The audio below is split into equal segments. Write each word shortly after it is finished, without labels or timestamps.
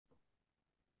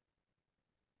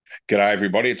G'day,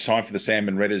 everybody. It's time for the Sam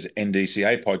and Redders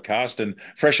NDCA podcast. And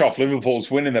fresh off Liverpool's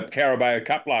win in the Carabao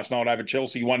Cup last night over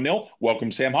Chelsea 1-0.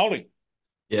 Welcome, Sam Holding.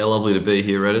 Yeah, lovely to be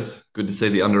here, Reddit. Good to see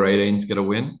the under 18s get a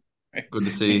win. Good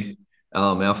to see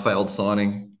our failed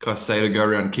signing, Caicedo, go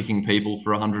around kicking people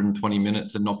for 120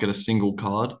 minutes and not get a single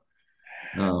card.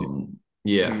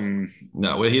 Yeah, Mm,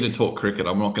 no, we're here to talk cricket.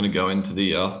 I'm not going to go into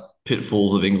the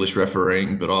pitfalls of English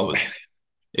refereeing, but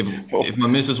if well, if my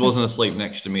missus wasn't asleep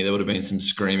next to me, there would have been some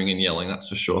screaming and yelling, that's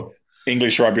for sure.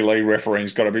 English rugby league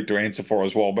refereeing's got a bit to answer for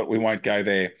as well, but we won't go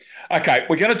there. Okay,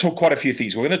 we're going to talk quite a few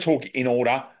things. We're going to talk in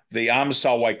order the Arms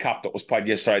Solway Cup that was played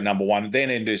yesterday, number one, then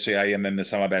NDCA, and then the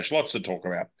Summer Bash. Lots to talk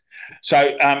about.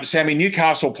 So, Sammy,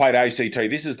 Newcastle played ACT.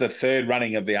 This is the third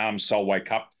running of the Arms Solway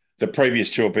Cup. The previous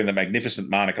two have been the magnificent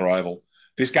Manuka Oval.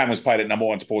 This game was played at number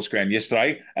one sports ground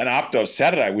yesterday, and after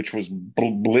Saturday, which was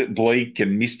bleak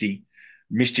and misty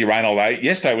rain all day.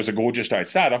 Yesterday was a gorgeous day. It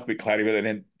started off a bit cloudy, but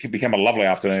then it became a lovely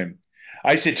afternoon.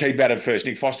 ACT batted first.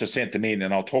 Nick Foster sent them in,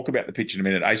 and I'll talk about the pitch in a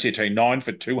minute. ACT 9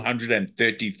 for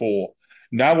 234.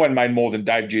 No one made more than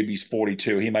Dave Juby's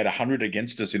 42. He made 100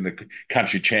 against us in the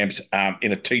country champs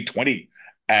in a T20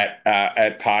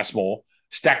 at Passmore.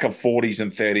 Stack of 40s and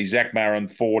 30s. Zach Marin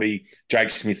 40, Jake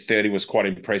Smith 30 was quite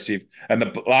impressive. And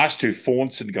the last two,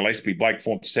 Faunce and Gillespie, Blake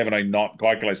Faunce 17 not,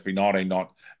 Guy Gillespie 19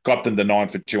 not, got them to 9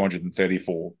 for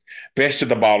 234. Best of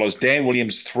the bowlers, Dan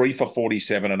Williams 3 for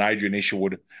 47 and Adrian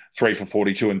Isherwood 3 for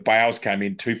 42, and Bales came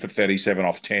in 2 for 37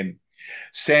 off 10.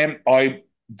 Sam,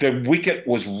 the wicket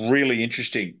was really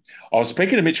interesting. I was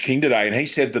speaking to Mitch King today, and he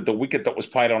said that the wicket that was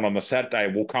played on the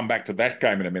Saturday, we'll come back to that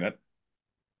game in a minute,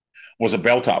 was a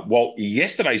belter. Well,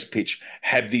 yesterday's pitch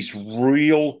had this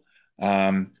real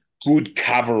good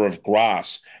cover of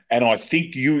grass. And I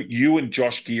think you and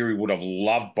Josh Geary would have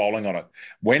loved bowling on it.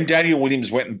 When Daniel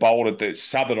Williams went and bowled at the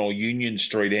Southern or Union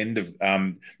Street end of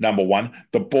number one,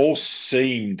 the ball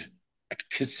seemed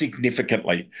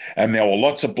significantly. And there were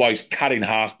lots of blokes cut in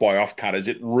half by off cutters.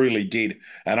 It really did.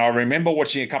 And I remember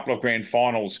watching a couple of grand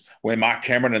finals where Mark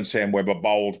Cameron and Sam Webber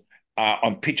bowled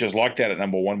on pitches like that at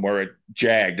number one where it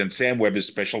jagged, and Sam Webber's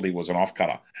specialty was an off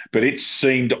cutter. But it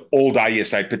seemed all day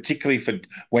yesterday, particularly for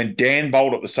when Dan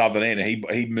bowled at the southern end.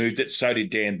 He moved it, so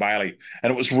did Dan Bailey.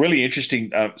 And it was really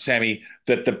interesting, Sammy,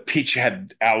 that the pitch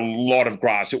had a lot of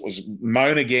grass. It was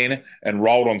mown again and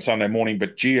rolled on Sunday morning,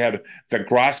 but you have the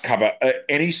grass cover.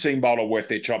 Any seam bowler worth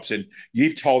their chops. And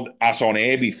you've told us on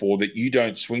air before that you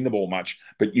don't swing the ball much,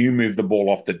 but you move the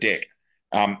ball off the deck.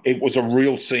 It was a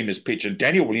real seamers pitch, and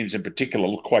Daniel Williams in particular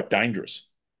looked quite dangerous.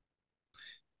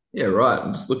 Yeah, right.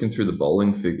 I'm just looking through the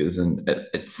bowling figures, and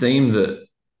it seemed that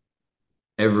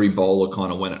every bowler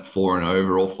kind of went at four and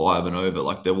over or five and over.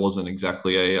 Like there wasn't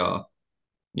exactly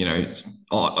you know,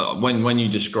 when you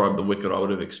described the wicket, I would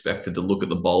have expected to look at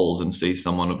the bowls and see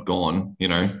someone have gone,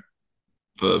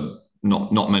 for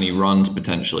not many runs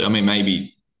potentially. I mean,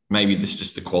 maybe this is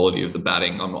just the quality of the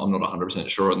batting. I'm not 100%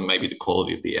 sure, and maybe the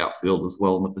quality of the outfield as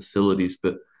well and the facilities.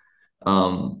 But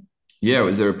yeah,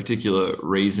 was there a particular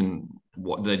reason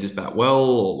what they just bat well,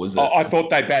 or was it? I thought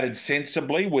they batted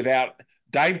sensibly without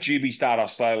Dave Juby started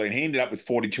off slowly, and he ended up with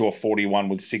 42 or 41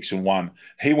 with 6 and 1.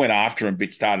 He went after him a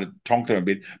bit, started tonked him a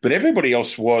bit, but everybody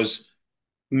else was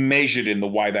measured in the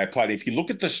way they played. If you look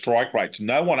at the strike rates,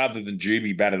 no one other than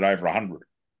Juby batted over 100.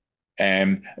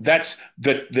 And that's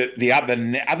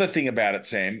the other thing about it,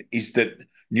 Sam, is that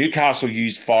Newcastle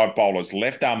used five bowlers,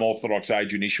 left arm orthodox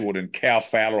Adrian Isherwood and Cal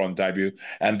Fowler on debut,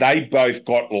 and they both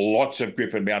got lots of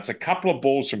grip and bounce. A couple of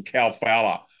balls from Cal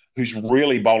Fowler, who's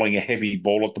really bowling a heavy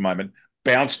ball at the moment,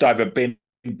 bounced over Ben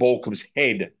Balcombe's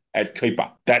head at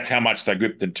keeper. That's how much they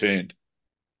gripped and turned.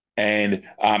 And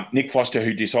Nick Foster,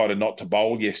 who decided not to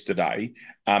bowl yesterday,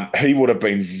 he would have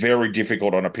been very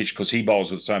difficult on a pitch because he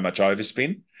bowls with so much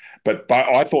overspin. But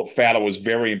I thought Fowler was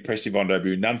very impressive on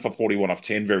debut. None for 41 off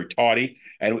 10, very tidy.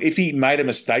 And if he made a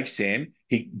mistake, Sam,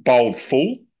 he bowled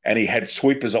full and he had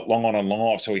sweepers at long on and long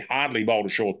off, so he hardly bowled a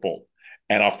short ball.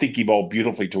 And I think he bowled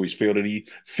beautifully to his field, and he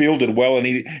fielded well, and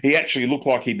he actually looked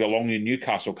like he belonged in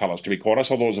Newcastle colours, to be quite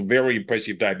honest. I thought it was a very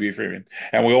impressive debut for him.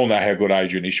 And we all know how good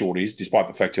Adrian Isherwood is, despite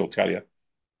the fact he'll tell you.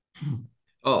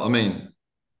 Oh, I mean,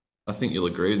 I think you'll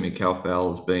agree with me. Cal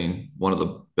Fowler's been one of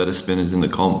the better spinners in the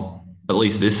comp, at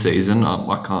least this season. I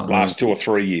can't remember. Last 2 or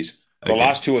 3 years. The Okay.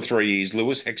 last 2 or 3 years,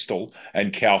 Lewis Hextall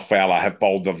and Cal Fowler have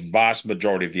bowled the vast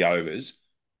majority of the overs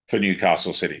for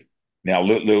Newcastle City. Now,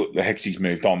 the Hexie's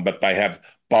moved on, but they have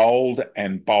bowled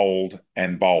and bowled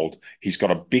and bowled. He's got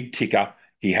a big ticker.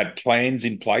 He had plans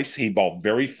in place. He bowled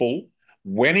very full.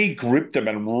 When he gripped them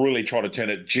and really tried to turn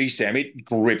it, gee, Sam, it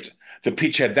gripped. The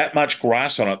pitch had that much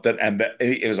grass on it that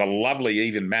it was a lovely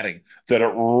even matting that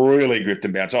it really gripped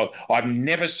and bounced. I've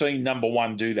never seen number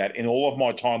one do that in all of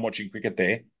my time watching cricket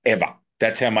there, ever.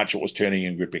 That's how much it was turning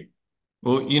and gripping.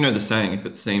 Well, you know the saying, if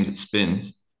it seems, it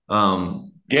spins.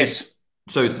 This Yes.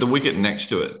 so the wicket next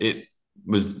to it, it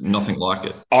was nothing like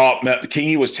it. Oh,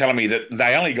 Kingy was telling me that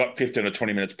they only got 15 or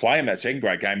 20 minutes play in that second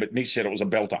grade game, but Nick said it was a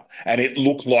belter. And it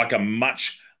looked like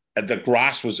the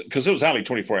grass was, because it was only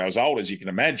 24 hours old, as you can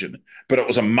imagine, but it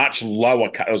was a much lower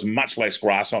cut. It was much less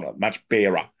grass on it, much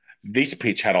barer. This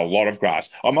pitch had a lot of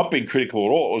grass. I'm not being critical at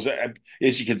all. It was,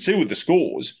 as you can see with the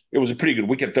scores, it was a pretty good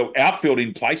wicket. The outfield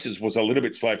in places was a little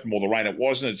bit slow from all the rain. It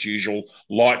wasn't its usual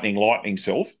lightning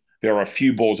self. There are a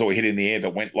few balls that were hit in the air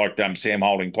that went like Sam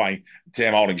Holding's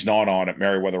 9 iron at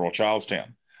Merriweather or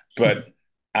Charlestown. But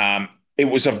it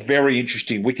was a very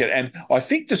interesting wicket. And I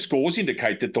think the scores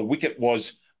indicate that the wicket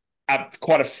was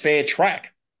quite a fair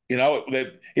track.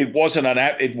 It wasn't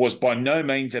it was by no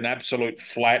means an absolute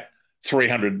flat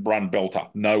 300 run belter.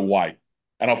 No way.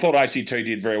 And I thought ACT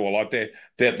did very well. Like the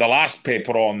last pair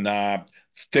put on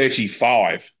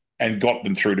 35 and got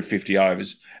them through to 50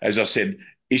 overs. As I said,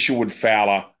 Isherwood,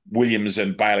 Fowler, Williams,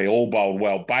 and Bailey all bowled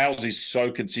well. Bales is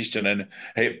so consistent,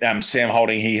 and Sam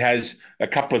Holding, he has a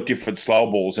couple of different slow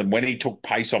balls, and when he took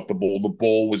pace off the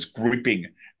ball was gripping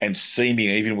and seaming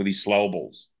even with his slow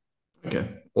balls. Okay,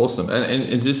 awesome. And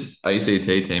is this ACT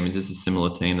team? Is this a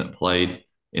similar team that played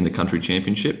in the country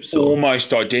championships? Or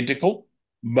Almost identical.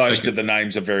 Most okay, of the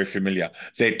names are very familiar.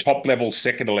 Their top level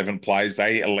second 11 players,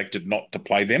 they elected not to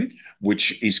play them,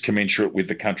 which is commensurate with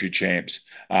the country champs.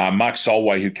 Mark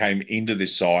Solway, who came into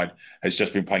this side, has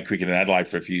just been playing cricket in Adelaide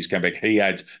for a few years, came back. He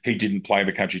didn't play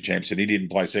the country champs and he didn't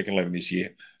play second 11 this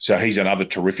year. So he's another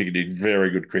terrific,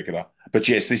 very good cricketer. But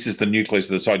yes, this is the nucleus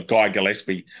of the side. Guy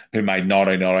Gillespie, who made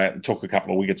 19 not out and took a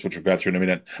couple of wickets, which we'll go through in a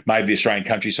minute, made the Australian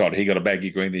country side. He got a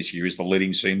baggy green this year, is the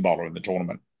leading seam bowler in the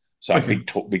tournament. So okay.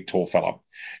 big tall fella.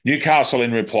 Newcastle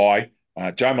in reply.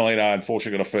 Joe Molina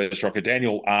unfortunately got a first rocker.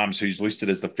 Daniel Arms, who's listed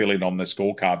as the fill-in on the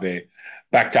scorecard there,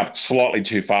 backed up slightly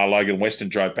too far. Logan Weston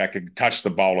drove back and touched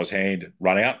the bowler's hand,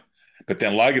 run out. But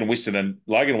then Logan Weston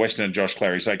and Josh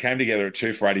Clary, so they came together at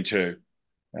 2 for 82.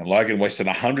 And Logan Weston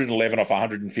 111 off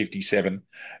 157.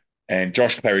 And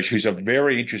Josh Claridge, who's a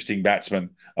very interesting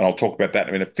batsman, and I'll talk about that in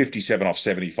a minute, 57 off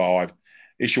 75.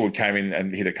 Isherwood came in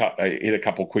and hit a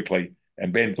couple quickly.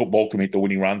 And Ben Balcombe hit the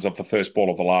winning runs off the first ball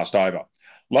of the last over.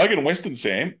 Logan Weston,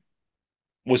 Sam,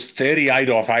 was 38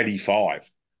 off 85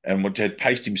 and had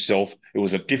paced himself. It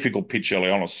was a difficult pitch early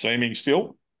on, a seaming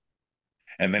still.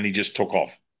 And then he just took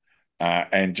off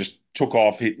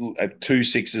hit 2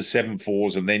 sixes, 7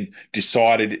 fours, and then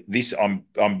decided this,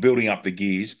 I'm building up the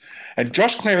gears. And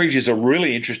Josh Claridge is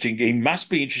he must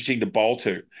be interesting to bowl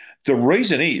to. The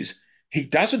reason is he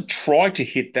doesn't try to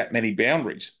hit that many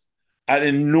boundaries. An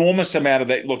enormous amount of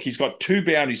that. Look, he's got 2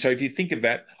 boundaries. So if you think of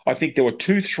that, I think there were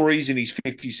 2 threes in his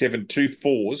 57, 2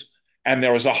 fours, and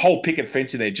there was a whole picket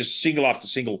fence in there, just single after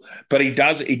single. But he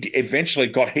eventually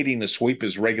got hitting the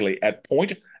sweepers regularly at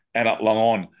point and at long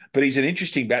on. But he's an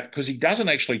interesting bat because he doesn't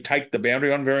actually take the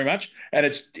boundary on very much, and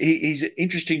he's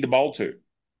interesting to bowl to.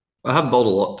 I have bowled a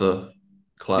lot to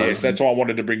Class. Yes, that's why I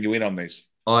wanted to bring you in on this.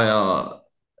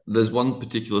 There's one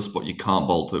particular spot you can't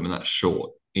bowl to him, and that's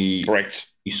short. Correct.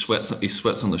 He sweats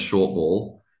on the short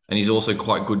ball, and he's also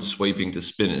quite good sweeping to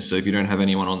spinners. So if you don't have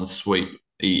anyone on the sweep,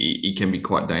 he can be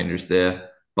quite dangerous there.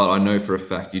 But I know for a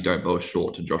fact you don't bowl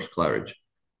short to Josh Claridge.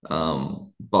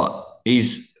 But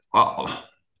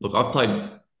look, I've played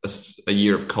a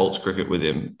year of Colts cricket with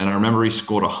him, and I remember he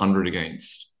scored 100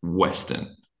 against Western.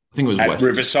 I think it was At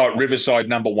Western. Riverside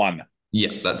number 1.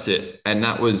 Yeah, that's it. And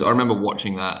I remember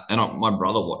watching that, and my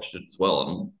brother watched it as well.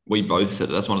 And we both said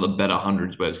that's one of the better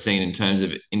hundreds we've seen in terms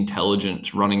of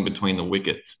intelligence running between the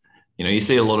wickets. You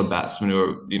see a lot of batsmen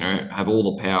who have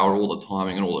all the power, all the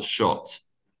timing, and all the shots,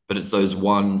 but it's those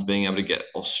ones being able to get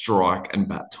off strike and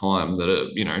bat time that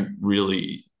are,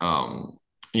 really,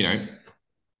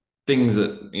 things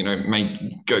that,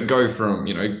 may go from,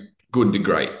 good to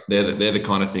great. They're the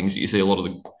kind of things that you see a lot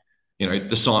of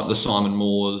the Simon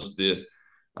Moores, the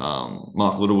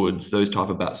Mark Littlewoods, those type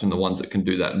of batsmen, the ones that can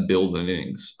do that and build an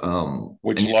innings.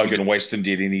 Which Logan Weston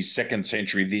did in his second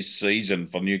century this season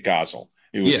for Newcastle.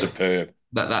 It was superb.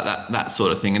 That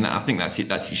sort of thing. And I think that's it.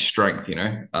 That's his strength,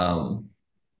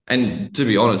 And to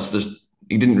be honest,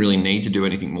 he didn't really need to do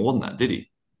anything more than that, did he?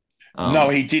 No,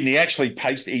 he didn't. He actually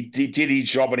paced. He did his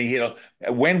job, and he hit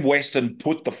when Weston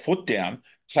put the foot down.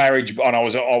 Claridge, and I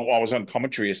was on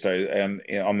commentary yesterday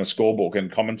on the scorebook and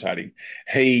commentating.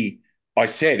 He I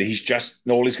said he's just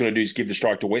all he's going to do is give the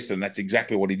strike to Western. That's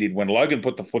exactly what he did. When Logan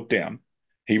put the foot down,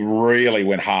 he really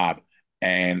went hard,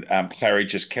 and Clary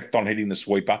just kept on hitting the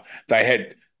sweeper. They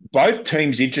had both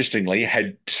teams, interestingly,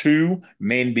 had two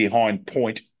men behind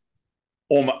point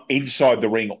inside the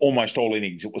ring almost all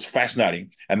innings. It was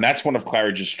fascinating, and that's one of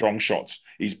Claridge's strong shots.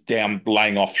 He's down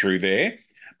laying off through there,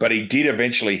 but he did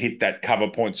eventually hit that cover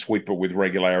point sweeper with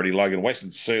regularity. Logan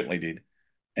Weston certainly did.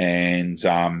 And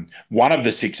one of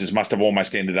the sixes must have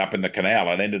almost ended up in the canal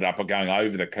and ended up going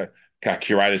over the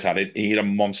curator's hut. He hit a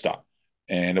monster.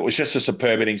 And it was just a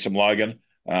superb innings from Logan,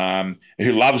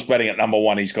 who loves batting at number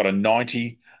one. He's got a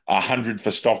 90, 100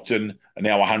 for Stockton, and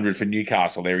now 100 for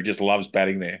Newcastle there. He just loves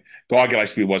batting there. Guy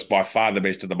Gillespie was by far the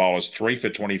best of the bowlers, 3 for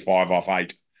 25 off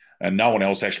 8. And no one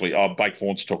else actually. Blake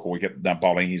Faunce took a wicket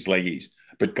bowling his leggies.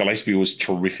 But Gillespie was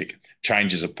terrific.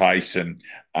 Changes of pace, and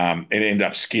it ended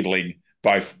up skiddling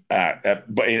both,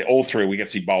 but in all three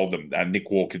wickets he bowled them.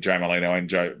 Nick Walker, Joe Molino,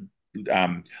 and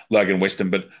Logan Weston.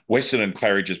 But Weston and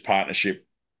Claridge's partnership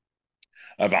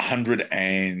of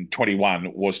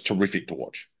 121 was terrific to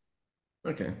watch.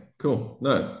 Okay, cool.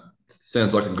 No,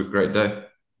 sounds like a great day.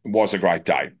 It was a great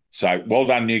day. So well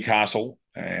done, Newcastle,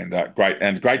 and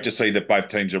great to see that both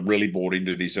teams are really bought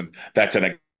into this, and that's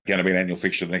going to be an annual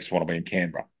fixture. The next one will be in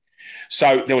Canberra.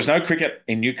 So there was no cricket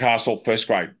in Newcastle first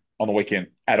grade on the weekend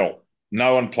at all.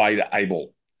 No one played A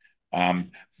ball.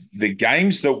 The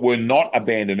games that were not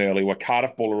abandoned early were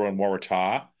Cardiff, Buller and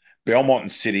Waratah, Belmont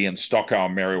and City, and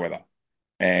Stockholm and Merewether.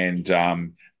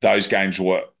 And those games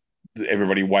were,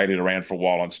 everybody waited around for a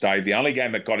while and stayed. The only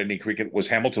game that got any cricket was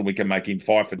Hamilton. We can make him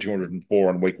 5 for 204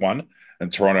 on week one,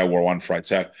 and Toronto were 1 for 8.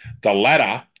 So the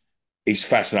ladder is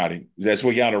fascinating. As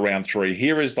we go to round 3,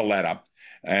 here is the ladder.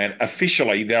 And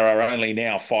officially, there are only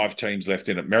now 5 teams left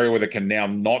in it. Merewether can now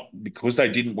not, because they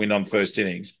didn't win on first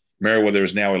innings, Merewether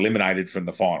is now eliminated from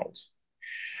the finals.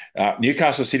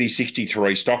 Newcastle City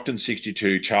 63, Stockton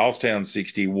 62, Charlestown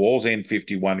 60, Wallsend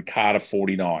 51, Cardiff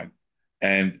 49.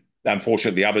 And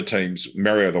unfortunately, the other teams,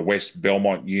 Merewether West,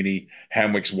 Belmont, Uni,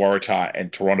 Hamwicks, Waratah,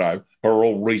 and Toronto, who are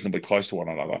all reasonably close to one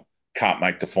another, can't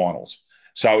make the finals.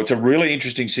 So it's a really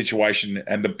interesting situation.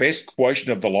 And the best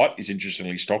quotient of the lot is,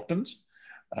 interestingly, Stockton's.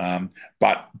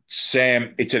 But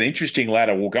Sam, it's an interesting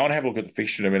ladder. We'll go and have a look at the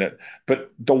fixture in a minute.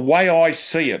 But the way I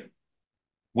see it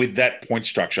with that point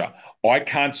structure, I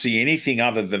can't see anything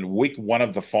other than week one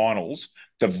of the finals,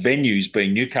 the venues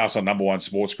being Newcastle number 1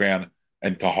 sports ground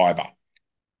and Cahaiba.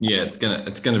 Yeah, it's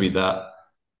gonna be that.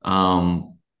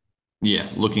 Yeah,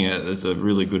 looking at it, there's a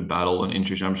really good battle and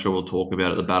interesting. I'm sure we'll talk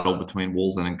about it. The battle between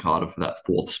Wallsend and Cardiff for that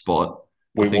 4th spot.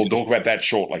 We will talk about that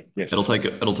shortly. Yes, it'll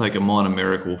take a minor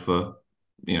miracle for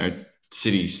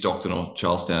City, Stockton, or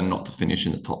Charlestown not to finish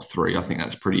in the top 3. I think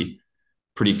that's pretty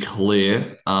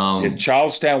clear.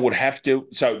 Charlestown would have to.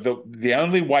 So the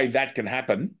only way that can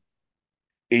happen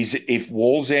is if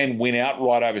Wallsend win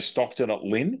outright over Stockton at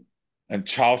Lynn, and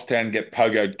Charlestown get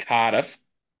pogoed Cardiff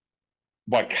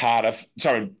by Cardiff.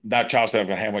 Sorry, no, Charlestown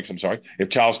got Hamwicks. I'm sorry. If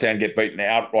Charlestown get beaten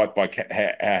outright by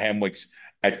Hamwicks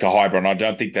at Cahaiba, and I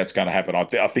don't think that's going to happen.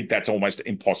 I think that's almost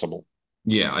impossible.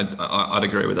 Yeah, I'd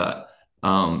agree with that.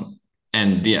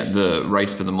 And yeah, the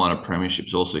race for the minor premiership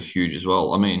is also huge as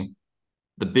well. I mean,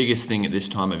 the biggest thing at this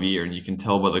time of year, and you can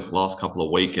tell by the last couple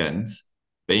of weekends,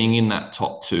 being in that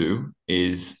top 2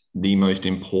 is the most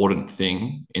important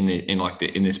thing in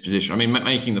this position. I mean,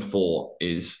 making the 4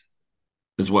 is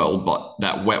as well, but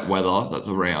that wet weather that's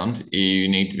around, you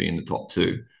need to be in the top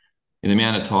 2. In the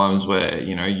amount of times where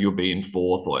you'll be in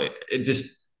 4th, or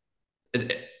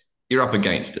you're up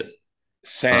against it.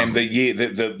 Sam, the year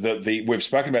we've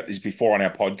spoken about this before on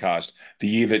our podcast. The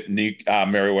year that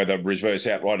Merewether reverse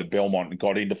outrighted Belmont and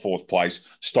got into 4th place,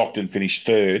 Stockton finished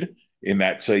 3rd in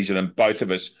that season, and both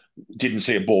of us didn't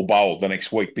see a ball bowled the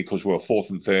next week because we were 4th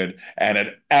and 3rd, and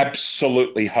it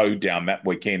absolutely hoed down that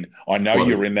weekend. I know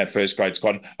you were in that first grade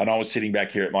squad, and I was sitting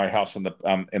back here at my house in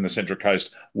the Central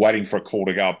Coast waiting for a call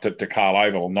to go up to Carl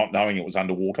Oval, not knowing it was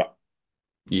underwater.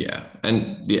 Yeah,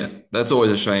 and yeah, that's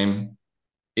always a shame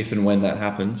if and when that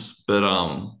happens. But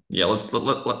yeah, let's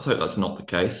hope that's not the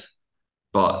case.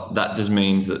 But that just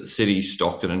means that City,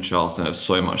 Stockton, and Charleston have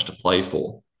so much to play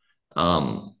for.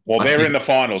 Well, they're in the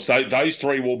finals. Those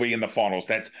 3 will be in the finals.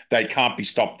 They can't be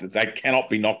stopped. They cannot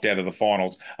be knocked out of the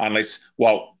finals unless,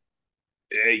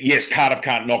 yes, Cardiff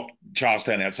can't knock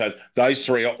Charlestown out. So those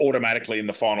 3 are automatically in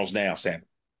the finals now, Sam.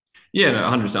 Yeah, no,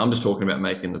 100%. I'm just talking about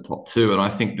making the top 2. And I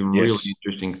think the really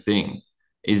interesting thing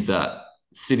is that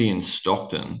City and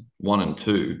Stockton, 1 and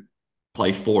 2,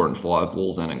 play 4 and 5,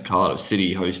 Wallsend and Cardiff.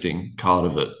 City hosting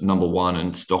Cardiff at number 1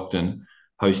 and Stockton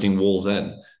hosting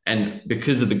Wallsend. And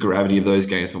because of the gravity of those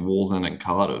games for Wallsend and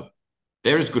Cardiff,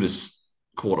 they're as good as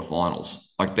quarterfinals.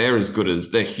 Like they're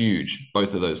huge.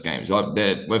 Both of those games. Like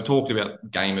we've talked about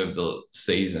game of the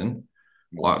season.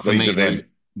 Like for These are me,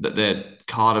 them.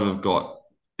 Cardiff have got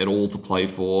it all to play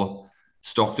for.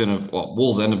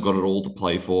 Walls End have got it all to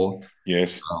play for.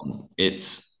 Yes.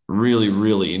 It's really,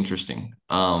 really interesting.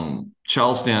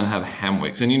 Charlestown have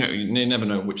Hamwicks, and you never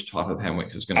know which type of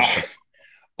Hamwicks is going to show.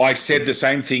 I said the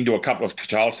same thing to a couple of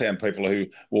Charlestown people who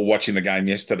were watching the game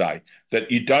yesterday,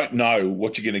 that you don't know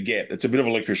what you're going to get. It's a bit of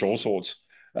a licorice all sorts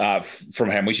from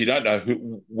Hamwich. You don't know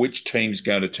which team's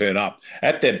going to turn up.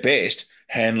 At their best,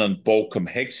 Hanlon, Balcombe,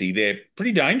 Hexie, they're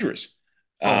pretty dangerous.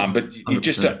 Oh, But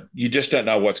percent. you just don't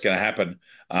know what's going to happen.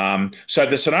 So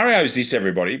the scenario is this,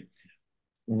 everybody.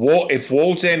 If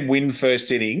Wallsend win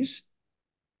first innings,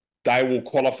 they will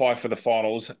qualify for the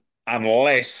finals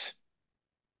unless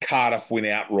Cardiff win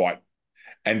outright.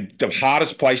 And the two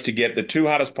hardest place to get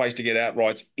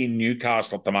outrights in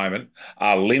Newcastle at the moment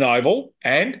are Lynn Oval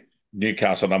and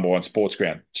Newcastle #1 Sports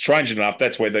Ground. Strange enough,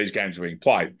 that's where these games are being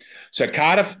played. So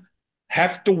Cardiff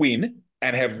have to win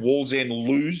and have Wallsend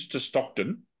lose to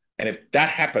Stockton. And if that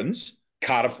happens,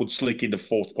 Cardiff would slip into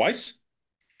fourth place.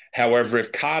 However,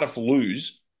 if Cardiff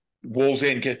lose,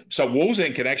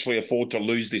 Wallsend can actually afford to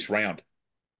lose this round.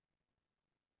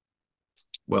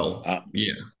 Well,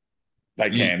 yeah, They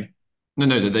you, can.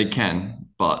 no, they can,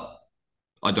 but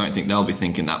I don't think they'll be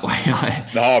thinking that way.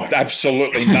 No,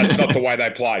 absolutely. That's not the way they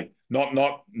play. Not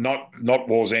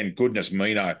Wall's End. Goodness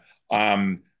me, no.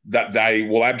 That they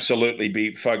will absolutely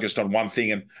be focused on one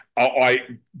thing. And I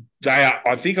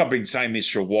think I've been saying this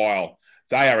for a while.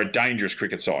 They are a dangerous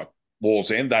cricket side.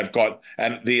 Wall's End.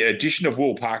 And the addition of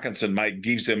Will Parkinson, mate,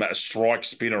 gives them a strike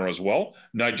spinner as well.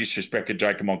 No disrespect to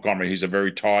Jacob Montgomery, who's a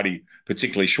very tidy,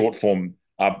 particularly short form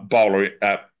bowler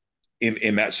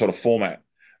in that sort of format.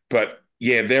 But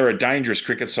yeah, they're a dangerous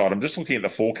cricket side. I'm just looking at the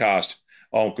forecast.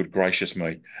 Oh, good gracious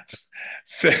me.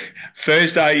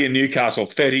 Thursday in Newcastle,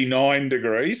 39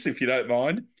 degrees, if you don't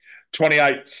mind.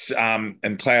 28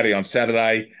 and cloudy on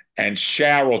Saturday, and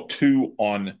shower or two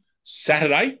on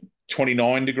Saturday,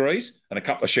 29 degrees, and a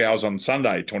couple of showers on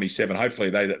Sunday, 27. Hopefully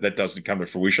that doesn't come to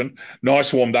fruition.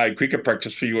 Nice warm day cricket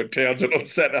practice for you at Townsend on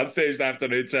Thursday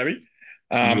afternoon, Sammy.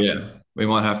 Yeah, we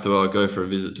might have to go for a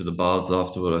visit to the baths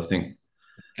afterward, I think.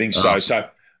 Think so. So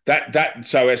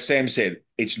as Sam said,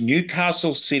 it's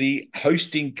Newcastle City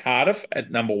hosting Cardiff at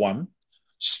 #1,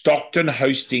 Stockton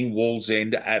hosting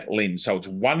Wallsend at Lynn. So it's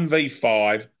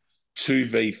 1v5,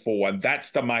 2v4, and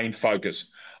that's the main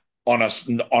focus. On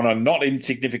a not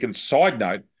insignificant side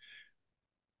note,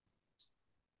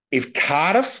 if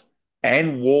Cardiff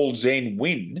and Wallsend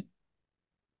win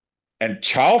and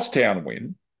Charlestown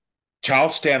win,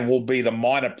 Charlestown will be the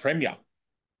minor premier.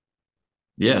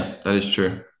 Yeah, that is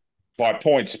true. By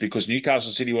points, because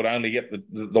Newcastle City would only get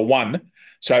the one.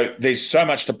 So there's so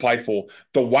much to play for.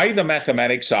 The way the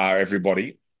mathematics are,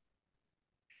 everybody,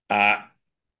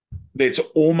 it's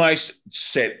almost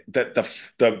set that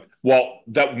that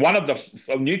one of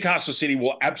the Newcastle City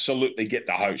will absolutely get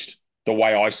the host, the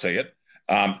way I see it.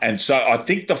 And so I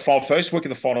think the first week of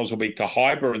the finals will be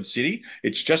Cahibra and City.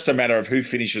 It's just a matter of who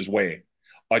finishes where.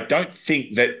 I don't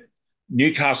think that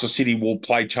Newcastle City will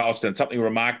play Charleston. Something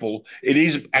remarkable. It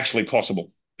is actually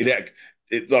possible.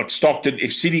 Like Stockton,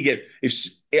 if City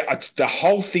the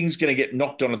whole thing's going to get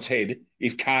knocked on its head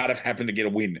if Cardiff happen to get a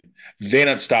win. Then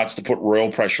it starts to put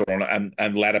real pressure on it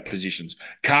and ladder positions.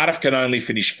 Cardiff can only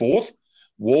finish fourth.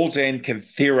 Wallsend can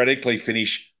theoretically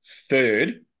finish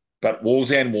third, but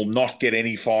Wallsend will not get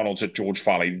any finals at George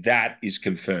Farley. That is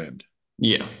confirmed.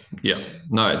 Yeah, yeah.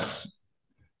 No, it's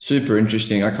super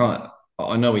interesting.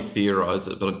 I know we theorize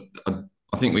it, but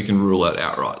I think we can rule out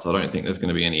outrights. I don't think there's going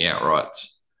to be any outrights.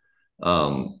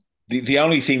 The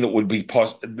only thing that would be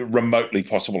remotely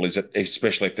possible is that,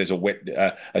 especially if there's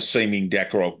a seaming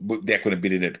deck or a deck with a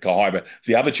bit in it, Cahibra.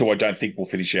 The other two I don't think will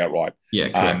finish outright. Yeah,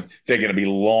 correct. They're going to be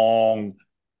long,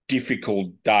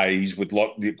 difficult days with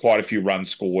quite a few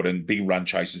runs scored and big run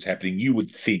chases happening. You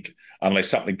would think, unless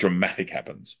something dramatic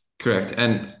happens. Correct.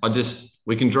 And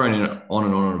we can drone on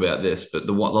and on about this, but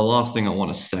the last thing I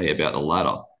want to say about the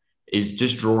ladder is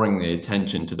just drawing the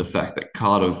attention to the fact that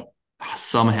Cardiff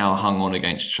somehow hung on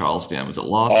against Charlestown. Was it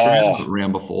last round or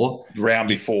round before? Round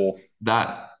before.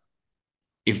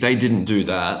 If they didn't do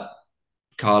that,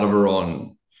 Cardiff are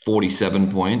on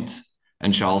 47 points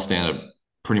and Charlestown have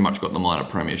pretty much got the minor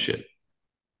premiership.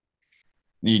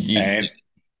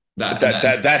 That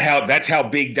and that. That's how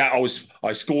big that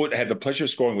I scored, had the pleasure of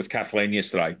scoring with Kathleen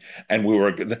yesterday,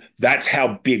 and that's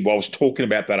how big. Well, I was talking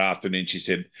about that afternoon. She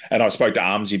said, and I spoke to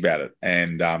Armsy about it,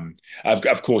 and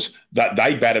of course that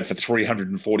they batted for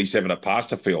 347 at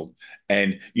Pasterfield,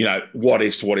 and what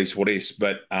ifs,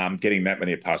 but getting that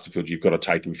many at Pasterfield, you've got to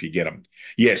take them if you get them.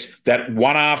 Yes, that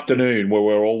one afternoon where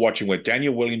we're all watching, where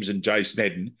Daniel Williams and Jay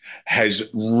Snedden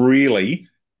has really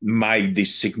made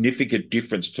this significant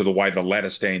difference to the way the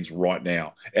ladder stands right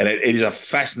now. And it is a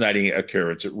fascinating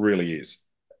occurrence. It really is.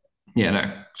 Yeah,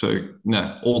 no. So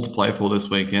no, all to play for this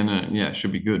weekend, and yeah, it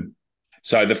should be good.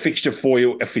 So the fixture for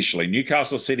you officially: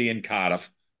 Newcastle City and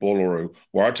Cardiff, Boolaroo,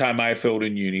 Waratah Mayfield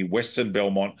and Uni, Western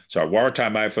Belmont. Sorry,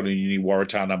 Waratah Mayfield and Uni,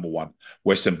 Waratah number one,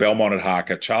 Western Belmont at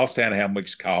Harker, Charlestown,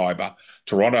 Helmwicks, Cahibah,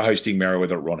 Toronto hosting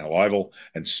Merriweather at Ron Hill Oval,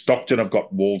 and Stockton have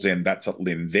got Wallsend. That's at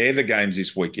Lynn. They're the games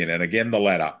this weekend. And again, the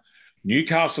ladder: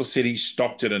 Newcastle City,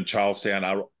 Stockton, and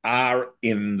Charlestown are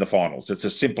in the finals. It's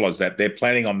as simple as that. They're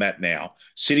planning on that now.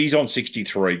 City's on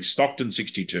 63, Stockton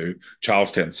 62,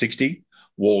 Charlestown 60.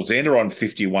 Wallsend are on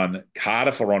 51,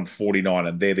 Cardiff are on 49,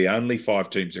 and they're the only five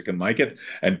teams that can make it.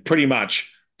 And pretty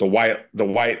much the way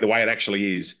it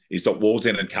actually is that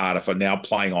Wallsend and Cardiff are now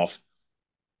playing off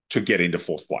to get into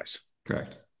fourth place.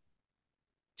 Correct.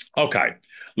 Okay,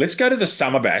 let's go to the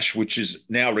Summer Bash, which is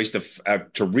now reached a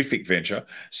terrific venture.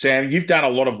 Sam, you've done a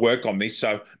lot of work on this.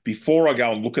 So before I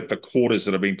go and look at the quarters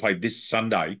that have been played this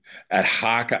Sunday at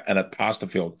Harker and at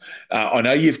Pasterfield, I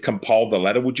know you've compiled the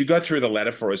ladder. Would you go through the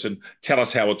ladder for us and tell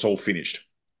us how it's all finished?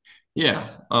 Yeah,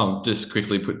 just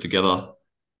quickly put together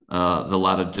the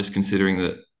ladder, just considering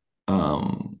that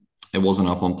it wasn't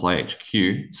up on Play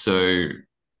HQ. So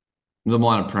the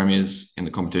minor premiers in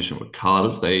the competition were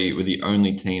Cardiff. They were the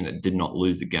only team that did not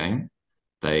lose a game.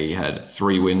 They had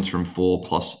 3 wins from 4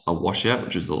 plus a washout,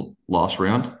 which was the last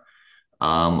round.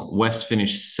 West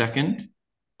finished second.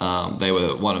 They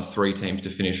were one of 3 teams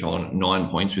to finish on 9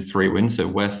 points with 3 wins. So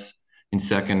West in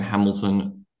second,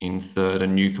 Hamilton in third,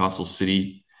 and Newcastle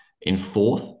City in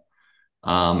fourth.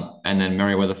 And then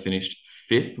Merriweather finished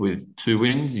fifth with 2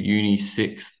 wins, Uni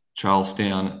sixth,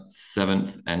 Charlestown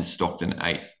seventh, and Stockton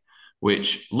eighth.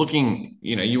 Which, looking,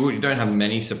 you don't have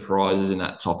many surprises in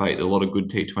that top 8. There are a lot of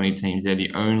good T20 teams there.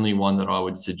 The only one that I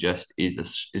would suggest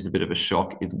is a bit of a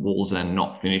shock is Wallsend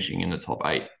not finishing in the top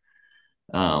 8,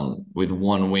 with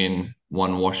 1 win,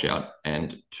 1 washout,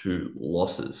 and 2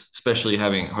 losses. Especially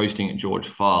hosting George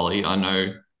Farley, I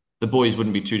know the boys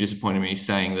wouldn't be too disappointed in me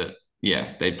saying that.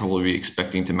 Yeah, they'd probably be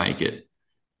expecting to make it,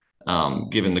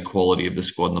 given the quality of the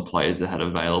squad and the players they had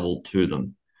available to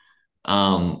them.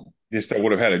 Yes, they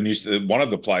would have had one of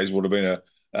the players would have been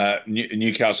a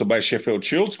Newcastle-based Sheffield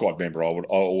Shield squad member.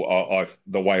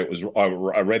 The way it was,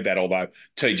 I read that. Although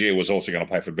TG was also going to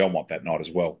play for Belmont that night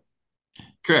as well.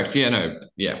 Correct. Yeah. No.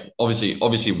 Yeah.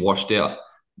 Obviously washed out.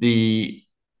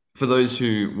 For those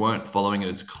who weren't following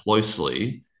it as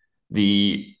closely,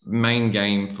 the main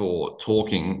game for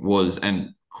talking was, and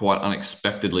quite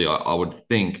unexpectedly, I would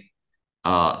think,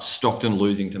 Stockton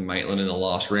losing to Maitland in the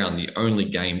last round, the only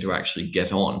game to actually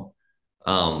get on.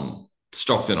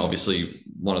 Stockton, obviously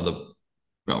one of the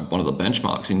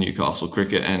benchmarks in Newcastle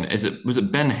cricket, and was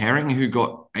it Ben Herring who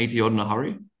got 80 odd in a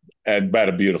hurry? And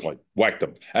batted beautifully, whacked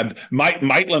them. And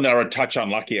Maitland are a touch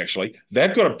unlucky, actually.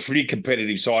 They've got a pretty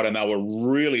competitive side, and they were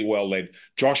really well led.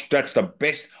 Josh, that's the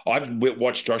best. I've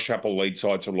watched Josh Chappell lead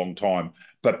sides for a long time,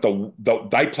 but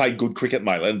they play good cricket,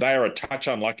 Maitland. They are a touch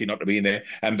unlucky not to be in there,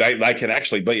 and they can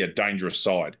actually be a dangerous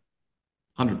side.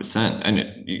 100%.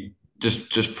 And you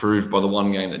just proved by the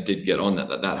one game that did get on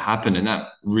that happened, and that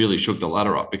really shook the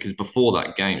ladder up, because before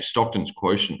that game, Stockton's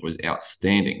quotient was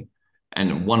outstanding.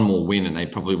 And 1 more win, and they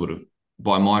probably would have,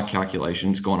 by my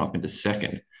calculations, gone up into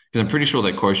second. Because I'm pretty sure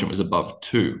their quotient was above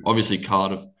 2. Obviously,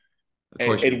 Cardiff.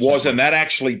 It was, and that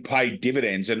actually paid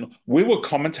dividends. And we were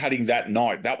commentating that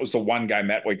night. That was the one game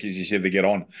that week, as you said, to get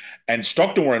on. And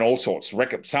Stockton were in all sorts,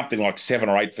 record something like 7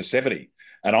 or 8 for 70.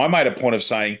 And I made a point of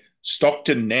saying,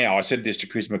 Stockton now, I said this to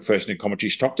Chris McPherson in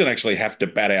commentary, Stockton actually have to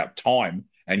bat out time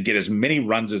and get as many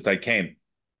runs as they can.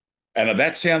 And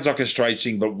that sounds like a strange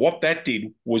thing, but what that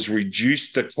did was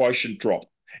reduce the quotient drop.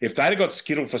 If they'd have got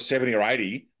skittled for 70 or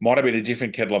 80, might have been a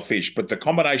different kettle of fish. But the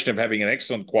combination of having an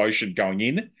excellent quotient going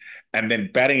in and then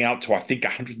batting out to, I think,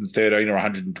 113 or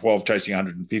 112, chasing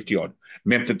 150 odd,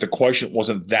 meant that the quotient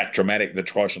wasn't that dramatic, the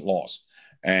quotient loss.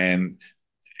 And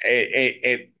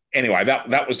anyway,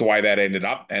 that was the way that ended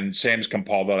up. And Sam's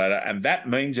compiled that. And that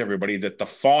means, everybody, that the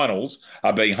finals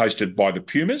are being hosted by the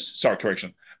Pumas. Sorry,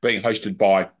 correction. Being hosted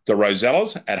by the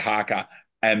Rosellas at Harker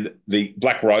and the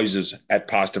Black Roses at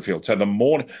Pasterfield. So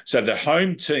the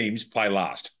home teams play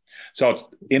last. So it's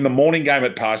in the morning game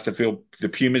at Pasterfield, the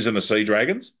Pumas and the Sea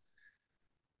Dragons.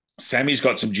 Sammy's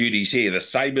got some duties here. The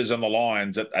Sabres and the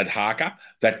Lions at Harker.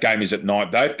 That game is at 9.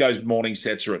 Both those morning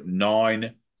sets are at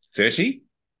 9:30.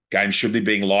 Games should be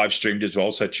being live streamed as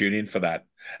well, so tune in for that.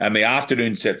 And the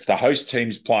afternoon sets, the host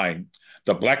teams playing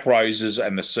the Black Roses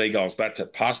and the Seagulls. That's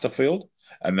at Pasterfield.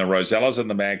 And the Rosellas and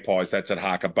the Magpies, that's at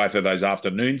Harker. Both of those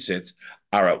afternoon sets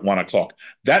are at 1 o'clock.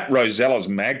 That Rosellas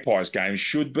Magpies game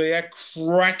should be a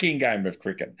cracking game of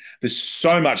cricket. There's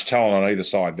so much talent on either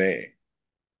side there.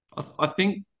 I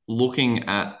think looking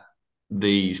at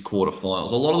these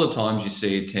quarterfinals, a lot of the times you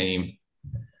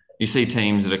see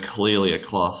teams that are clearly a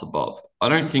class above. I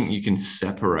don't think you can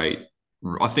separate.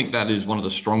 I think that is one of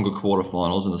the stronger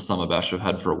quarterfinals in the Summer Bash we've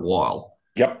had for a while.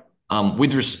 Yep.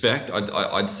 With respect,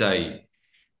 I'd say,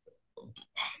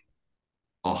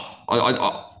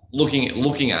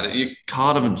 looking at it,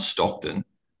 Cardiff and Stockton.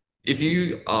 If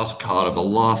you ask Cardiff, the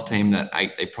last team that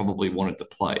 8 they probably wanted to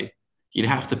play, you'd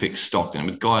have to pick Stockton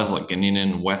with guys like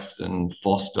Ganninan, Weston,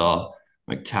 Foster,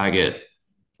 McTaggart.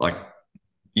 Like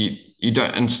you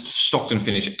don't, and Stockton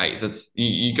finish 8th. That's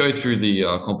you go through the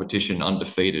competition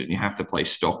undefeated, and you have to play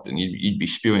Stockton. You'd be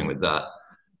spewing with that.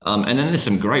 And then there's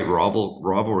some great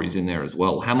rivalries in there as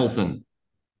well. Hamilton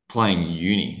playing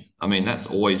Uni. I mean, that's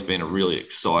always been a really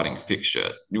exciting fixture.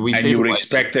 You would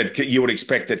expect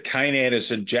that Kane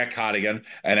Anderson, Jack Hartigan,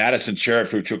 and Addison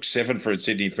Sheriff, who took 7 for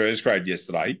Sydney first grade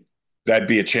yesterday, there'd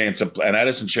be a chance of. And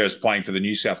Addison Sheriff's playing for the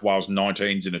New South Wales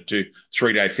 19s in a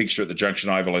 3-day fixture at the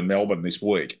Junction Oval in Melbourne this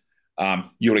week.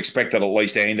 You would expect that at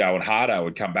least Ando and Hardo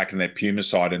would come back in their Puma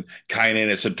side, and Kane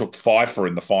Anderson took 5 for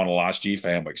in the final last year for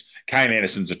Hamwicks. Kane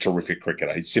Anderson's a terrific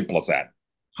cricketer. It's simple as that.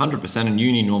 100%, and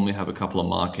Uni normally have a couple of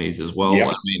marquees as well.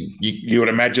 Yep. I mean, you would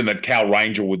imagine that Cal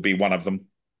Ranger would be one of them.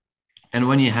 And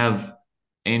when you have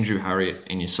Andrew Harriott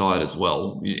in your side as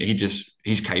well,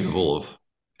 he's capable of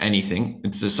anything.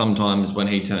 It's just sometimes when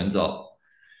he turns up,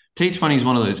 T20 is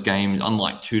one of those games,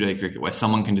 unlike 2-day cricket, where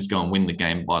someone can just go and win the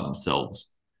game by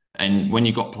themselves. And when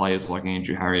you've got players like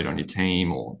Andrew Harriott on your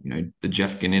team, or the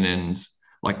Jeff Ganninans,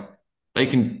 like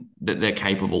they're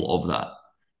capable of that.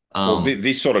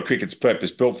 This sort of cricket's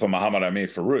purpose built for Muhammad Amir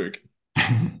Farouk.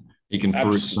 He can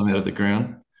Farouk some out of the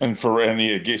ground. And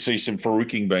you see some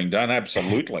Farouking being done,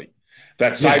 absolutely.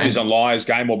 That Sabres and Lions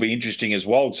game will be interesting as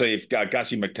well. See if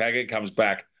Gussie McTaggart comes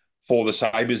back for the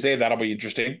Sabres there. That'll be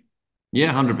interesting.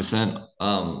 Yeah, 100%.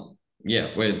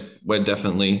 We're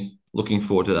definitely looking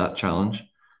forward to that challenge.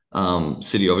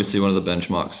 City, obviously, one of the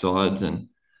benchmark sides, and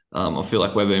I feel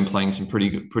like we've been playing some pretty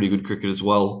good cricket as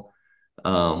well.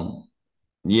 I'm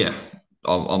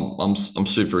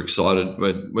super excited.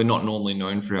 We're not normally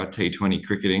known for our T20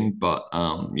 cricketing, but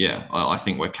I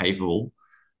think we're capable.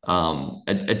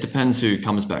 It depends who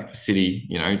comes back for City.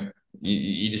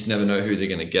 You just never know who they're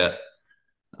going to get.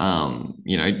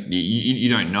 You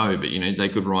don't know, but they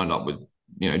could wind up with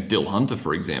Dill Hunter,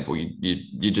 for example.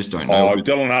 You just don't know.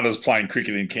 Dylan Hunter's playing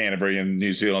cricket in Canterbury and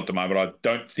New Zealand at the moment. I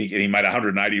don't think, and he made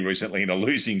 180 recently in a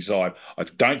losing side. I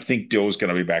don't think Dill's going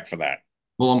to be back for that.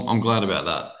 Well, I'm glad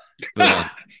about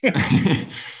that.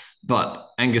 But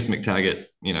Angus McTaggart,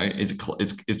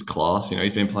 is class.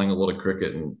 He's been playing a lot of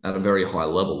cricket and at a very high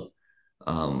level,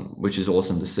 which is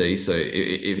awesome to see. So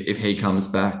if he comes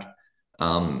back,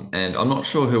 and I'm not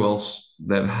sure who else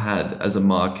they've had as a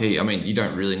marquee. I mean, you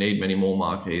don't really need many more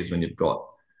marquees when you've got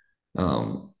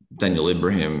Daniel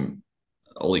Ibrahim,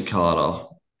 Ollie Carter,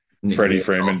 Freddie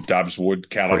Freeman, Dubs Wood,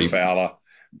 Callum Fowler,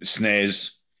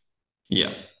 Snares.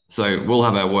 Yeah. So we'll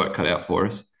have our work cut out for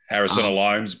us. Harrison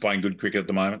Alome's playing good cricket at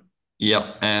the moment.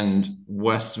 Yep. And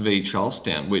West v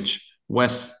Charlestown, which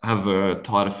West have a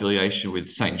tight affiliation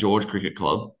with St. George Cricket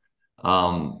Club.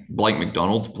 Blake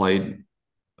McDonald's played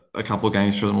a couple of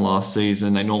games for them last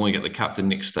season. They normally get the captain,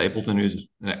 Nick Stapleton, who's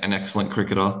an excellent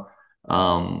cricketer. They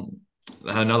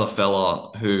had another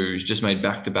fella who's just made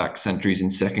back-to-back centuries in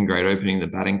second grade, opening the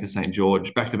batting for St.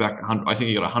 George. Back-to-back, I think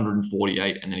he got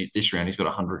 148, and then this round he's got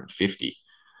 150,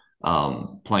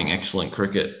 playing excellent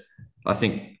cricket. I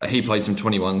think he played some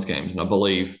 21s games, and I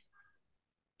believe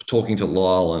talking to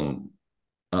Lyle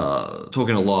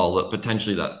that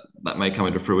potentially that may come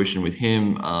into fruition with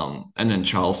him. And then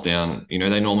Charlestown,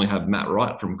 they normally have Matt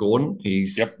Wright from Gordon.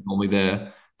 He's normally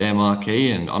their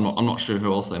marquee, and I'm not sure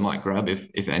who else they might grab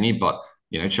if any. But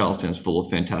Charlestown's full of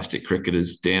fantastic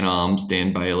cricketers: Dan Arms,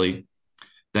 Dan Bailey,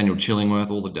 Daniel Chillingworth,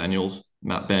 all the Daniels,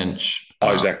 Matt Bench,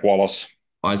 Isaac Wallace,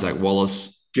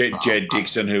 Jed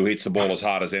Dixon, who hits the ball as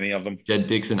hard as any of them. Jed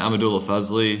Dixon, Amadullah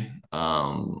Fazli,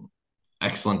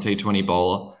 excellent T20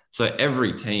 bowler. So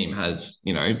every team has,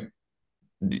 the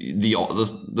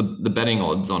betting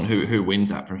odds on who wins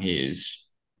that from here is,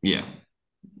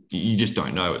 you just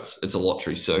don't know. It's a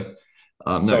lottery. So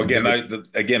So no, again, very,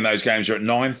 those games are at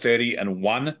 9:30 and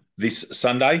 1 this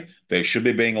Sunday. They should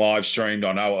be being live streamed.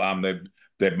 I know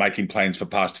they're making plans for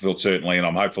Pasterfield certainly, and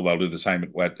I'm hopeful they'll do the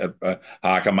same at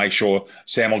Harker. Make sure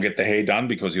Sam will get the hair done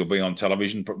because he'll be on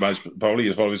television. Most probably,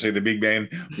 you'll probably see the big man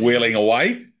wheeling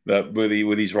away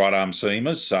with his right arm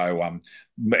seamers. So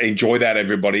enjoy that,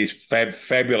 everybody.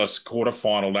 Fabulous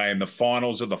quarterfinal day, and the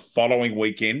finals are the following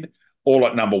weekend, all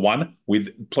at number one.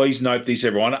 With please note this,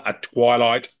 everyone, a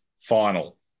twilight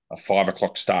final, a 5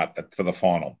 o'clock start for the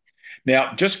final.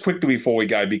 Now, just quickly before we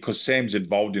go, because Sam's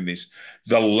involved in this,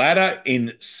 the ladder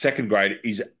in second grade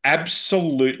is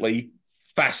absolutely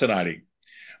fascinating.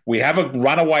 We have a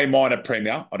runaway minor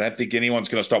premier. I don't think anyone's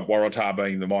going to stop Waratah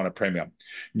being the minor premier.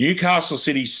 Newcastle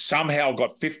City somehow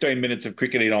got 15 minutes of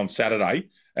cricket in on Saturday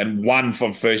and won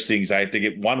from first innings. They had to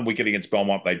get 1 wicket against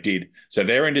Belmont. They did. So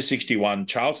they're into 61,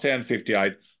 Charlestown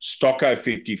 58, Stocko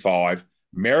 55,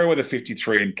 Merewether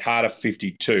 53, and Cardiff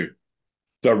 52.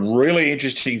 The really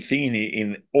interesting thing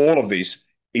in all of this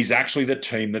is actually the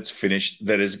team that's finished,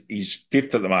 that is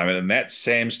fifth at the moment, and that's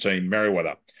Sam's team,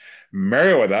 Merewether.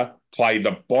 Merewether play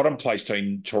the bottom place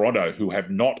team, Toronto, who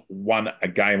have not won a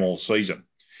game all season.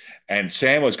 And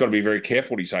Sam has got to be very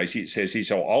careful what he says. He says here,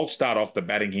 so I'll start off the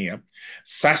batting here.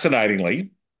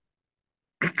 Fascinatingly,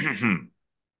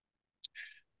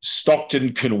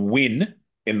 Stockton can win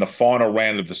in the final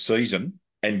round of the season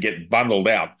and get bundled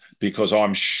out, because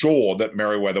I'm sure that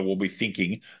Merewether will be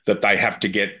thinking that they have to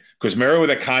get, because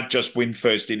Merewether can't just win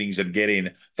first innings and get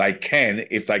in. They can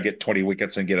if they get 20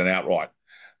 wickets and get an outright.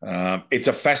 It's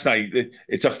a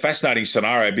fascinating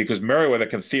scenario, because Merewether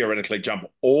can theoretically jump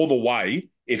all the way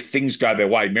if things go their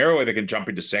way. Merewether can jump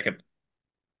into second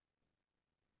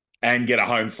and get a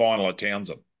home final at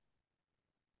Townsend.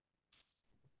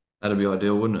 that'd be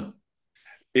ideal, wouldn't it?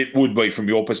 It would be from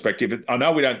your perspective. I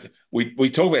know we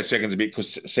talk about seconds a bit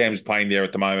because Sam's playing there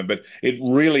at the moment, but it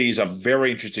really is a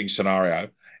very interesting scenario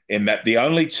in that the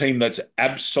only team that's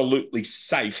absolutely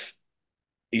safe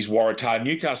is Waratah.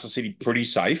 Newcastle City pretty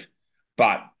safe,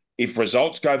 but if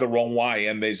results go the wrong way,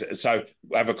 and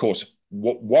of course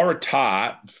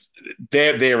Waratah,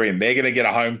 they're in. They're going to get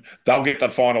a home. They'll get the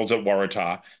finals at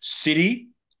Waratah. City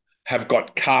have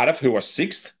got Cardiff, who are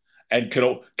sixth, and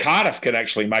Cardiff can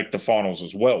actually make the finals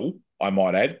as well, I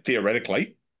might add,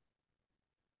 theoretically,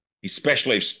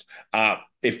 especially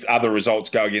if other results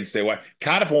go against their way.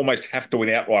 Cardiff almost have to win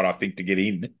outright, I think, to get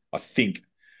in. I think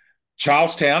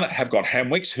Charlestown have got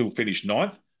Hamwicks, who finished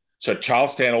ninth. So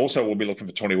Charlestown also will be looking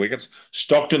for 20 wickets.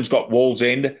 Stockton's got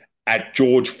Wallsend at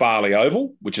George Farley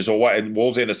Oval, which is always, and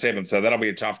Wallsend are seventh, so that'll be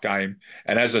a tough game.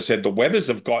 And as I said, the Weathers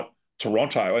have got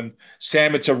Toronto. And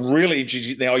Sam, it's a really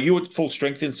interesting. Now, are you at full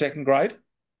strength in second grade?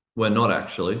 We're not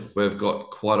actually. We've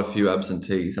got quite a few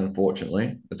absentees,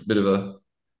 unfortunately. It's a bit of a.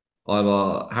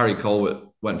 Harry Colbert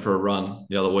went for a run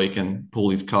the other week and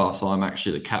pulled his car, so I'm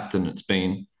actually the captain. It's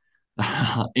been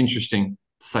interesting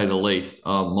to say the least.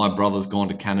 My brother's gone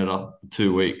to Canada for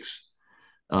 2 weeks.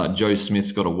 Joe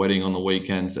Smith's got a wedding on the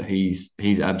weekend, so he's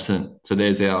absent. So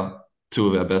there's two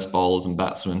of our best bowlers and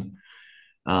batsmen.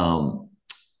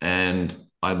 And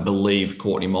I believe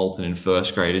Courtney Moulton in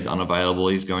first grade is unavailable.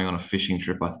 He's going on a fishing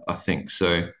trip, I think.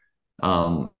 So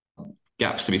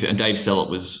gaps to be fit. And Dave Sellett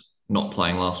was not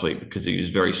playing last week because he was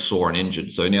very sore and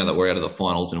injured. So now that we're out of the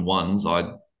finals and ones,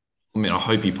 I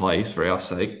hope he plays for our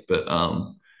sake. But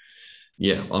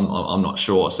yeah, I'm not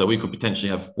sure. So we could potentially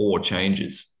have 4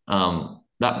 changes.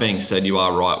 That being said, you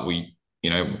are right. We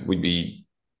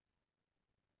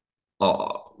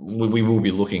will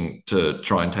be looking to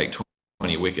try and take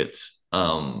 20 wickets.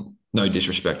 No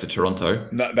disrespect to Toronto.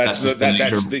 No, that's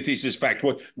this is fact.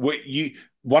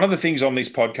 One of the things on this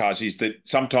podcast is that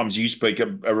sometimes you speak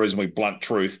a reasonably blunt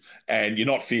truth, and you're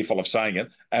not fearful of saying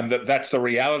it, and that's the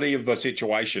reality of the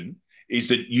situation. Is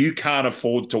that you can't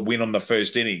afford to win on the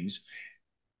first innings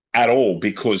at all,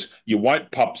 because you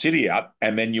won't pop City out,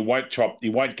 and then you won't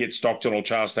get Stockton or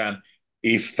Charlestown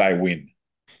if they win.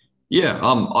 Yeah,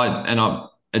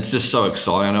 it's just so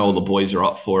exciting. I know all the boys are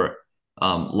up for it.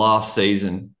 Last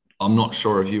season, I'm not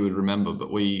sure if you would remember,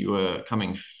 but we were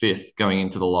coming fifth going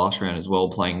into the last round as well,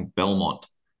 playing Belmont,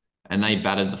 and they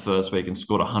batted the first week and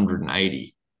scored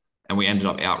 180, and we ended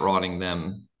up outriding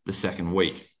them the second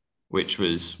week, which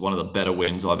was one of the better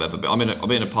wins I've ever been. I've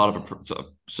been a part of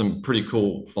some pretty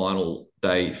cool final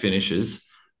day finishes,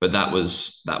 but that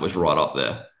was right up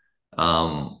there.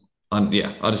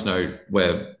 I just know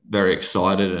we're very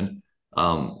excited, and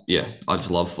I just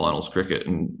love finals cricket,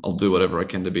 and I'll do whatever I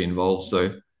can to be involved.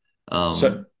 So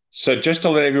just to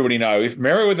let everybody know, if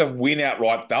Merewether win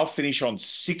outright, they'll finish on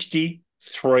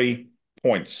 63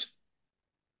 points.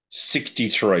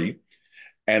 63.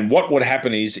 And what would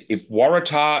happen is if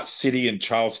Waratah, City, and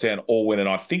Charlestown all win, and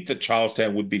I think that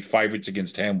Charlestown would be favourites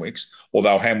against Hamwicks,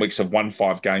 although Hamwicks have won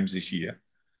 5 games this year,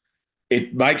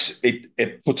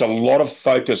 it puts a lot of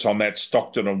focus on that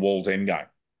Stockton and Walls end game.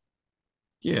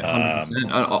 Yeah, Um,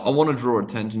 100%. I want to draw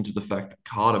attention to the fact that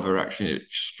Cardiff are actually an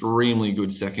extremely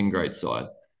good second grade side.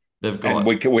 They've and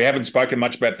got we haven't spoken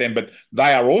much about them, but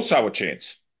they are also a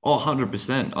chance.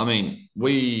 100%. I mean,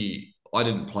 I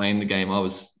didn't play in the game.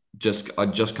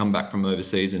 I'd just come back from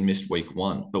overseas and missed week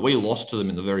one, but we lost to them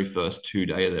in the very first 2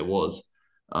 day there was.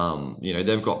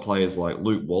 They've got players like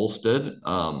Luke Walstead.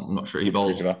 I'm not sure he Good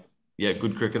bowls. cricketer. Yeah,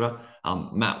 good cricketer.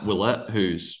 Matt Willett,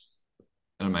 who's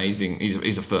an amazing.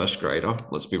 He's a first grader.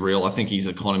 Let's be real. I think his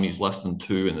economy's less than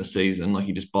 2 in the season. Like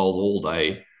he just bowls all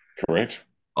day Correct.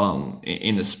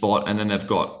 in the spot. And then they've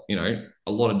got,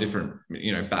 a lot of different,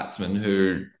 batsmen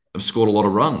who have scored a lot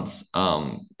of runs.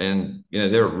 And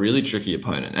they're a really tricky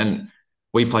opponent. And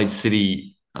we played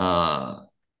City a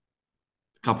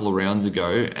couple of rounds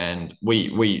ago, and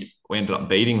we ended up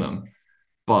beating them.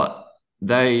 But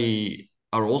they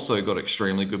are also got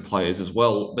extremely good players as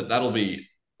well. But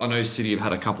I know City have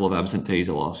had a couple of absentees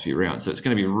the last few rounds, so it's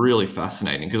going to be really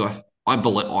fascinating because I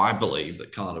believe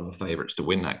that Cardiff are favourites to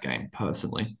win that game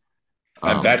personally.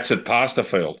 And Um, that's at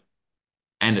Pasterfield.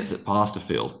 and it's at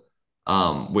Pasterfield,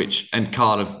 and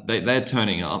Cardiff they're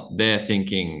turning up. They're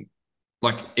thinking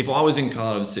like if I was in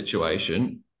Cardiff's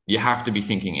situation, you have to be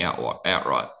thinking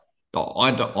outright.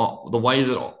 The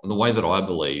way that I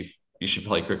believe you should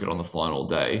play cricket on the final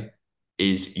day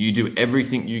is you do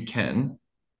everything you can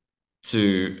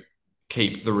to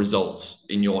keep the results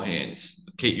in your hands,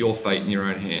 keep your fate in your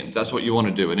own hands. That's what you want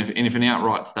to do. And if an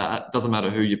outright's that, doesn't matter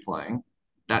who you're playing,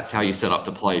 that's how you set up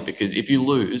to play. Because if you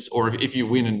lose or if you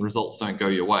win and results don't go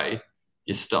your way,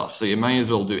 you're stuffed. So you may as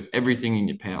well do everything in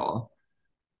your power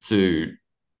to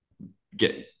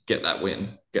get that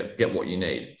win, get what you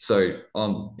need. So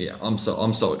I'm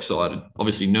so excited.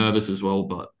 Obviously nervous as well,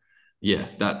 but yeah,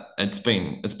 that it's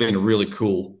been a really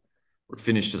cool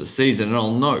finish to the season. And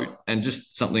I'll note, and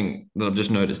just something that I've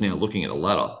just noticed now looking at the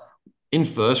ladder, in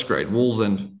first grade,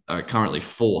 Wallsend are currently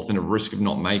fourth and a risk of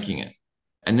not making it.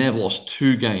 And they've lost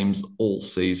 2 games all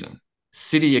season.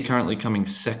 City are currently coming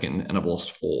second and have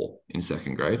lost 4 in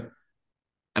second grade.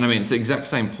 And I mean, it's the exact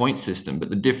same point system, but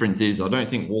the difference is I don't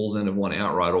think Wallsend have won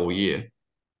outright all year,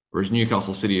 whereas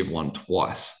Newcastle City have won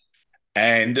twice.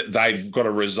 And they've got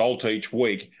a result each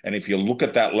week. And if you look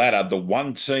at that ladder, the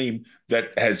one team that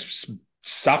has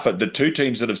suffered, the 2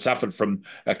 teams that have suffered from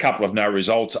a couple of no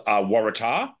results are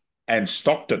Waratah and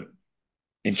Stockton,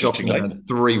 Stockton interestingly. have had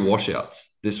 3 washouts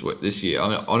this year.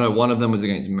 I know one of them was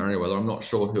against Merriweather. I'm not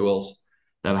sure who else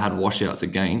they've had washouts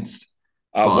against,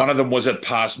 but One of them was at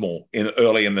Passmore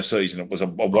early in the season. It was a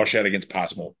right. washout against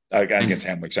Passmore, against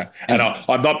And Hamwick. So, and and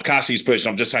I'm not casting aspersions.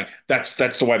 I'm just saying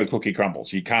that's the way the cookie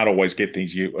crumbles. You can't always get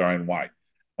things your own way.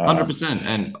 Um, 100%.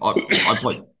 And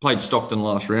I played Stockton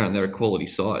last round, and they're a quality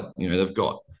side. They've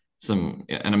got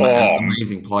and oh,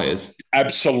 amazing players.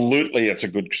 absolutely, it's a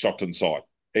good Stockton side.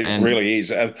 It And really is.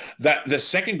 That the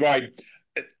second grade,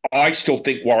 I still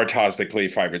think Waratah's the clear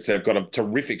favourites. They've got a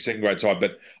terrific second grade side,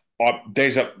 but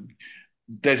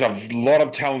there's a lot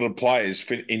of talented players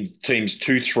in teams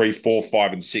 2, 3, 4,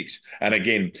 5, and 6. And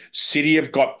again, City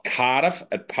have got Cardiff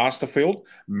at Pasterfield.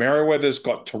 Merriweather's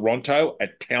got Toronto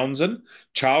at Townsend.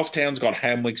 Charlestown's got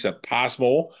Hamlicks at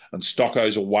Passmore. And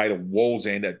Stocko's away to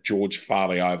Wallsend at George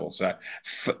Farley Oval. So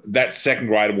that second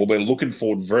grader, we'll be looking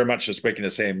forward very much to speaking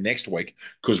to Sam next week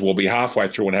because we'll be halfway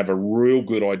through and have a real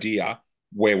good idea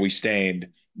where we stand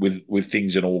with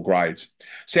things in all grades.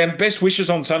 Sam, best wishes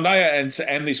on Sunday and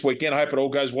this weekend. I hope it all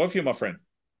goes well for you, my friend.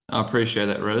 I appreciate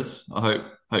that, Rez. I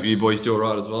hope you boys do all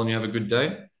right as well, and you have a good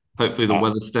day. Hopefully, the Uh,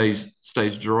 weather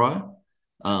stays dry.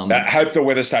 I Um, hope the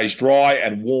weather stays dry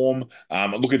and warm.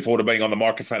 Looking forward to being on the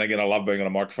microphone again. I love being on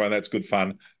a microphone. That's good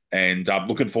fun. And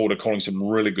looking forward to calling some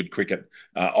really good cricket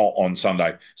on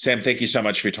Sunday. Sam, thank you so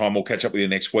much for your time. We'll catch up with you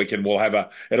next week, and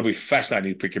it'll be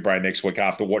fascinating to pick your brain next week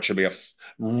after what should be a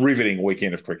riveting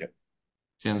weekend of cricket.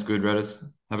 Sounds good, Redis.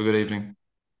 Have a good evening.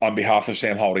 On behalf of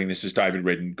Sam Holding, this is David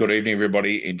Redden. Good evening,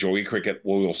 everybody. Enjoy your cricket.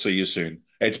 We will see you soon.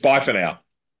 It's bye for now.